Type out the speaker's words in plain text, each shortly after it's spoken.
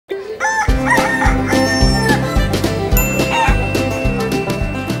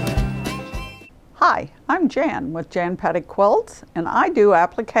I'm Jan with Jan Patek Quilts, and I do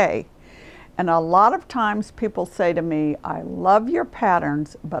applique. And a lot of times people say to me, I love your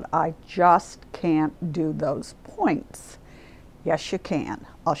patterns, but I just can't do those points. Yes, you can.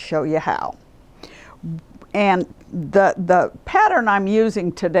 I'll show you how. And the pattern I'm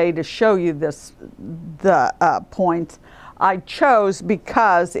using today to show you the points, I chose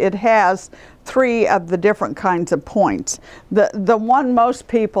because it has 3 of the different kinds of points. The one most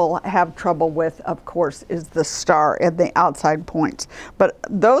people have trouble with, of course, is the star and the outside points. But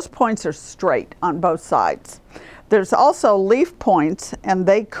those points are straight on both sides. There's also leaf points, and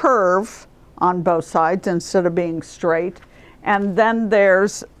they curve on both sides instead of being straight. And then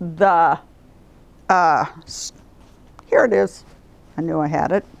there's the, here it is. I knew I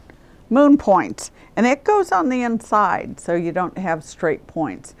had it. Moon points, and it goes on the inside, so you don't have straight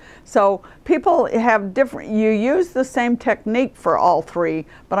points. So people have different, you use the same technique for all 3,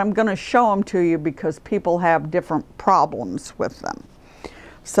 but I'm going to show them to you because people have different problems with them.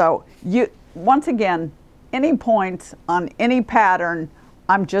 So once again, any points on any pattern,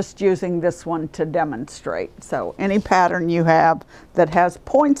 I'm just using this one to demonstrate. So any pattern you have that has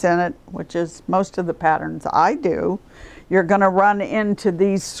points in it, which is most of the patterns I do, you're going to run into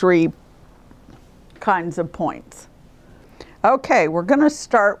these 3 kinds of points. Okay, we're going to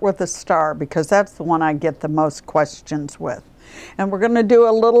start with a star because that's the one I get the most questions with. And we're going to do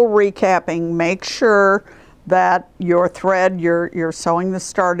a little recapping. Make sure that your thread you're sewing the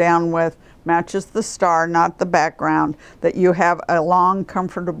star down with matches the star, not the background, that you have a long,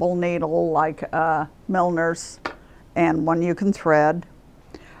 comfortable needle like Milner's and one you can thread,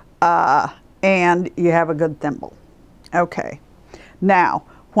 and you have a good thimble. Okay, now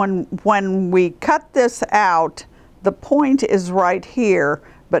when we cut this out, the point is right here,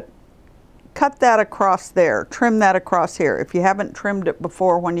 but cut that across there, trim that across here. If you haven't trimmed it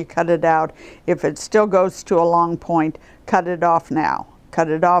before when you cut it out, if it still goes to a long point, cut it off now. Cut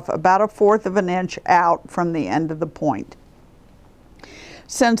it off about 1/4 of an inch out from the end of the point.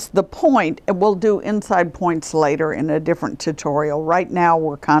 Since the point, we'll do inside points later in a different tutorial. Right now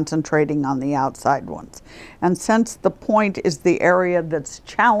we're concentrating on the outside ones. And since the point is the area that's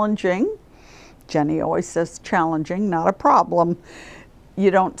challenging, Jenny always says challenging, not a problem,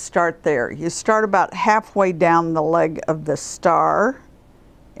 you don't start there. You start about halfway down the leg of the star,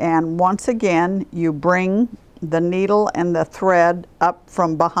 and once again you bring the needle and the thread up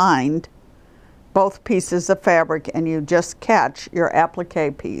from behind both pieces of fabric, and you just catch your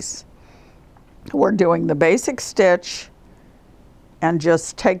applique piece. We're doing the basic stitch and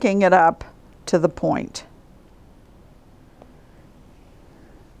just taking it up to the point.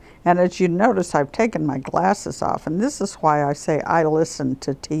 And as you notice, I've taken my glasses off, and this is why I say I listen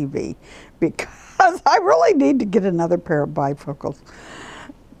to TV, because I really need to get another pair of bifocals.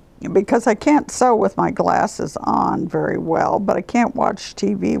 Because I can't sew with my glasses on very well, but I can't watch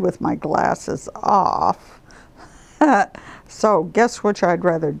TV with my glasses off. So guess which I'd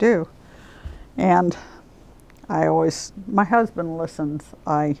rather do. And my husband listens.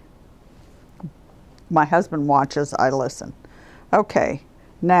 My husband watches, I listen. Okay,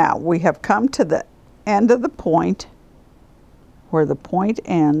 now we have come to the end of the point, where the point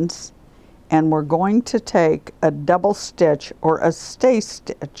ends, and we're going to take a double stitch or a stay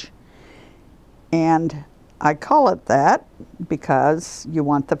stitch. And I call it that because you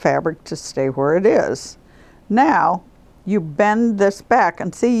want the fabric to stay where it is. Now you bend this back,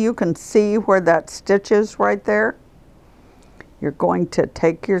 and see, you can see where that stitch is right there. You're going to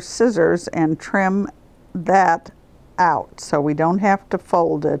take your scissors and trim that out so we don't have to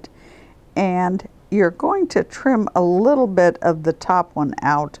fold it. And you're going to trim a little bit of the top one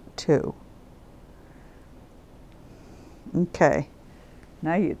out too. Okay,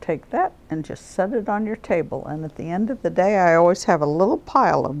 now you take that and just set it on your table, and at the end of the day I always have a little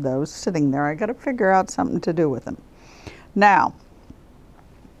pile of those sitting there. I got to figure out something to do with them. Now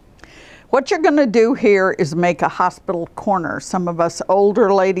what you're going to do here is make a hospital corner. Some of us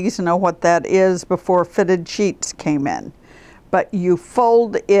older ladies know what that is before fitted sheets came in, but you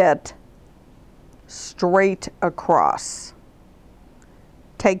fold it straight across.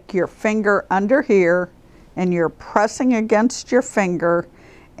 Take your finger under here, and you're pressing against your finger,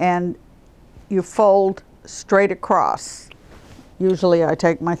 and you fold straight across. Usually I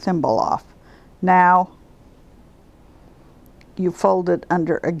take my thimble off. Now you fold it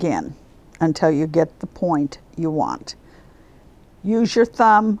under again until you get the point you want. Use your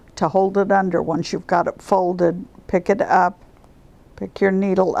thumb to hold it under. Once you've got it folded, pick it up, pick your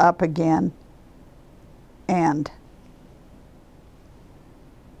needle up again, and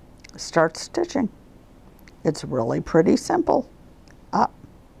start stitching. It's really pretty simple. Up.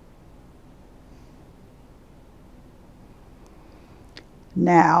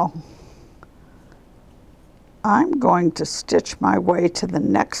 Now, I'm going to stitch my way to the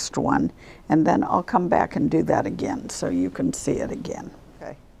next one, and then I'll come back and do that again so you can see it again.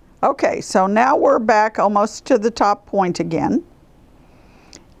 Okay. Okay, so now we're back almost to the top point again.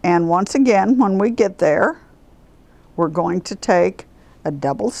 And once again, when we get there, we're going to take a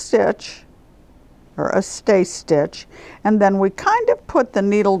double stitch or a stay stitch, and then we kind of put the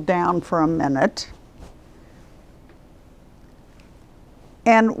needle down for a minute.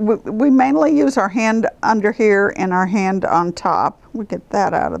 And we mainly use our hand under here and our hand on top. We get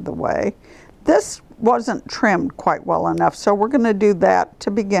that out of the way. This wasn't trimmed quite well enough, so we're going to do that to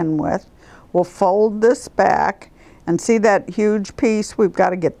begin with. We'll fold this back, and see that huge piece? We've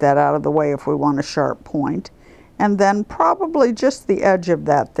got to get that out of the way if we want a sharp point. And then probably just the edge of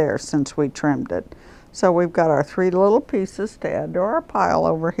that there, since we trimmed it. So we've got our 3 little pieces to add to our pile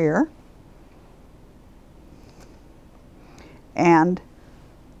over here. And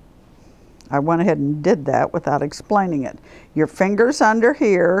I went ahead and did that without explaining it. Your finger's under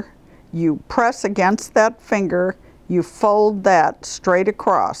here, you press against that finger, you fold that straight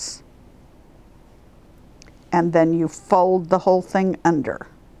across, and then you fold the whole thing under.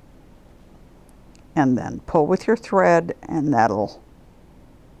 And then pull with your thread, and that'll,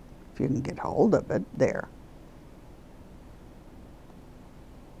 if you can get hold of it, there.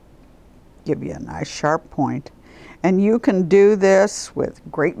 Give you a nice sharp point. And you can do this with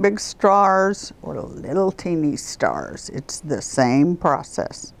great big stars or little teeny stars. It's the same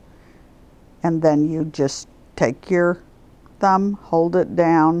process. And then you just take your thumb, hold it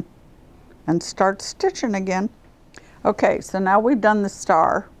down, and start stitching again. Okay, so now we've done the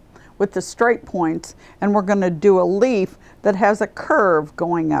star with the straight points, and we're going to do a leaf that has a curve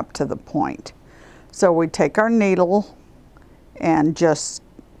going up to the point. So we take our needle and just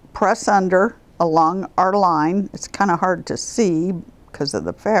press under along our line. It's kind of hard to see because of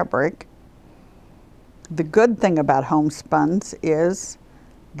the fabric. The good thing about homespuns is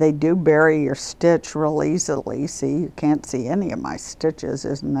they do bury your stitch real easily. See, you can't see any of my stitches.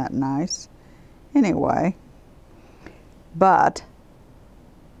 Isn't that nice? Anyway, but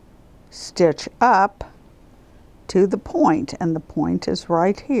stitch up to the point, and the point is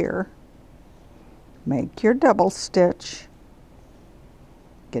right here. Make your double stitch.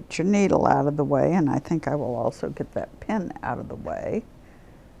 Get your needle out of the way, and I think I will also get that pin out of the way.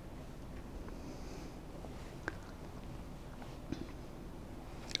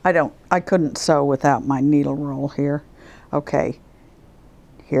 I couldn't sew without my needle roll here. Okay,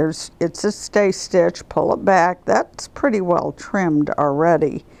 it's a stay stitch, pull it back. That's pretty well trimmed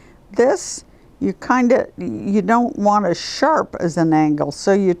already. This, you don't want as sharp as an angle,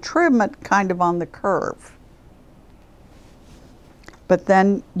 so you trim it kind of on the curve. But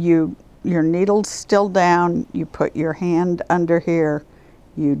then your needle's still down, you put your hand under here,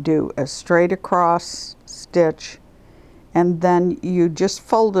 you do a straight across stitch, and then you just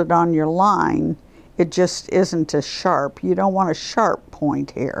fold it on your line. It just isn't as sharp. You don't want a sharp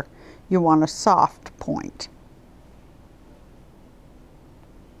point here. You want a soft point.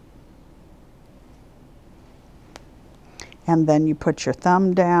 And then you put your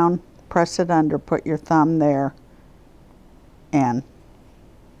thumb down, press it under, put your thumb there, and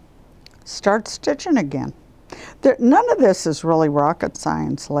start stitching again. None of this is really rocket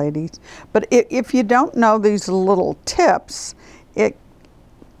science, ladies, but if you don't know these little tips,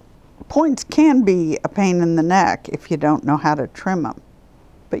 points can be a pain in the neck if you don't know how to trim them,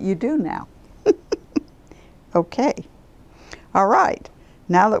 but you do now. Okay, all right,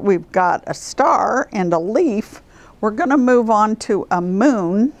 now that we've got a star and a leaf, we're going to move on to a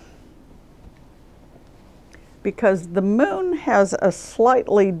moon, because the moon has a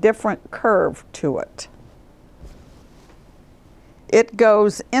slightly different curve to it. It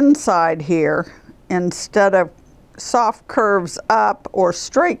goes inside here instead of soft curves up or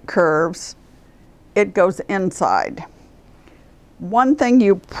straight curves, it goes inside. One thing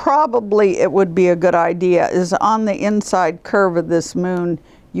it would be a good idea is on the inside curve of this moon,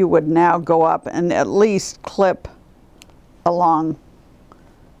 you would now go up and at least clip along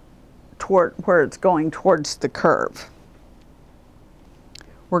toward where it's going towards the curve.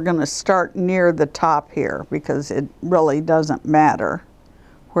 We're going to start near the top here because it really doesn't matter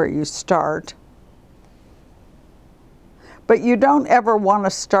where you start. But you don't ever want to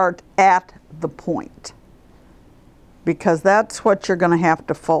start at the point, because that's what you're going to have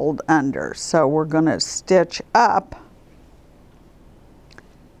to fold under. So we're going to stitch up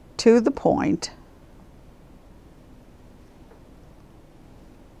to the point.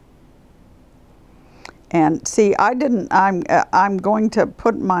 And see, I'm going to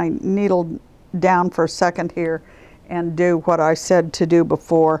put my needle down for a second here and do what I said to do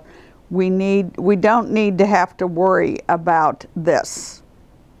before. We don't need to have to worry about this,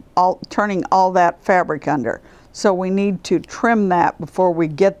 turning all that fabric under. So we need to trim that before we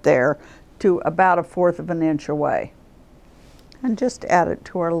get there to about 1/4 of an inch away. And just add it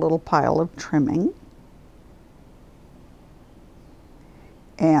to our little pile of trimming.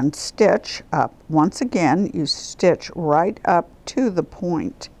 And stitch up. Once again, you stitch right up to the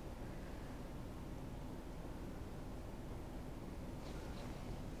point.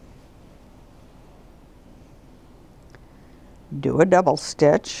 Do a double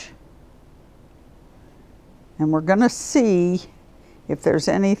stitch. And we're going to see if there's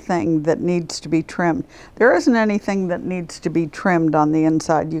anything that needs to be trimmed. There isn't anything that needs to be trimmed on the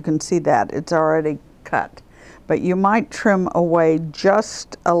inside. You can see that. It's already cut. But you might trim away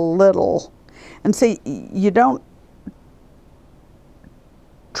just a little. And see, you don't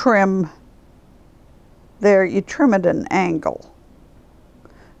trim there, you trim at an angle.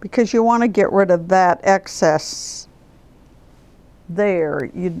 Because you want to get rid of that excess there.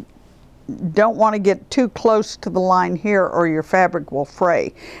 You don't want to get too close to the line here or your fabric will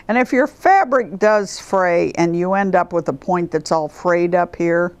fray. And if your fabric does fray and you end up with a point that's all frayed up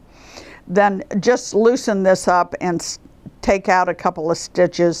here, then just loosen this up and take out a couple of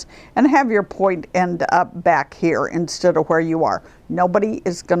stitches and have your point end up back here instead of where you are. Nobody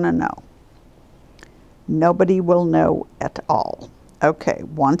is going to know. Nobody will know at all. Okay,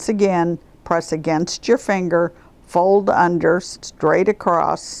 once again, press against your finger, fold under, straight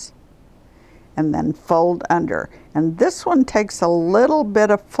across, and then fold under. And this one takes a little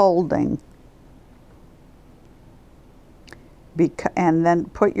bit of folding. And then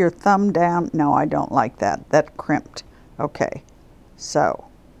put your thumb down. No, I don't like that. That crimped. Okay, so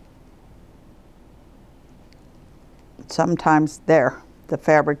sometimes there, the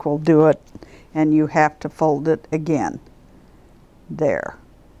fabric will do it and you have to fold it again. There.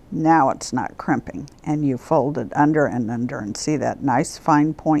 Now it's not crimping, and you fold it under and under, and see that nice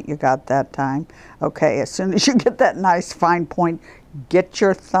fine point you got that time? Okay, as soon as you get that nice fine point, get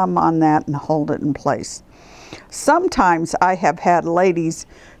your thumb on that and hold it in place. Sometimes I have had ladies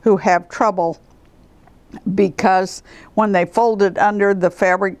who have trouble because when they fold it under, the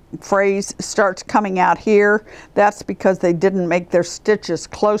fabric frays starts coming out here. That's because they didn't make their stitches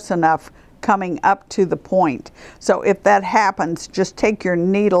close enough coming up to the point. So if that happens, just take your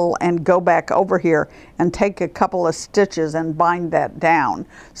needle and go back over here and take a couple of stitches and bind that down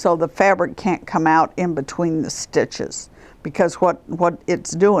so the fabric can't come out in between the stitches, because what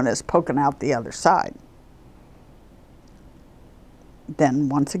it's doing is poking out the other side. Then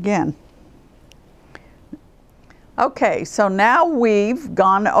once again. Okay, so now we've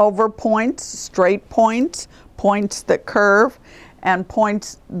gone over points, straight points, points that curve, and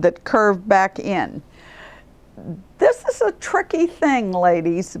points that curve back in. This is a tricky thing,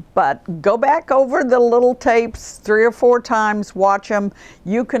 ladies, but go back over the little tapes 3 or 4 times, watch them.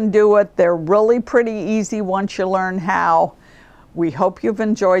 You can do it. They're really pretty easy once you learn how. We hope you've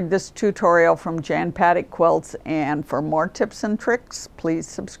enjoyed this tutorial from Jan Patek Quilts, and for more tips and tricks, please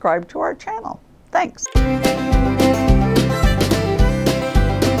subscribe to our channel. Thanks.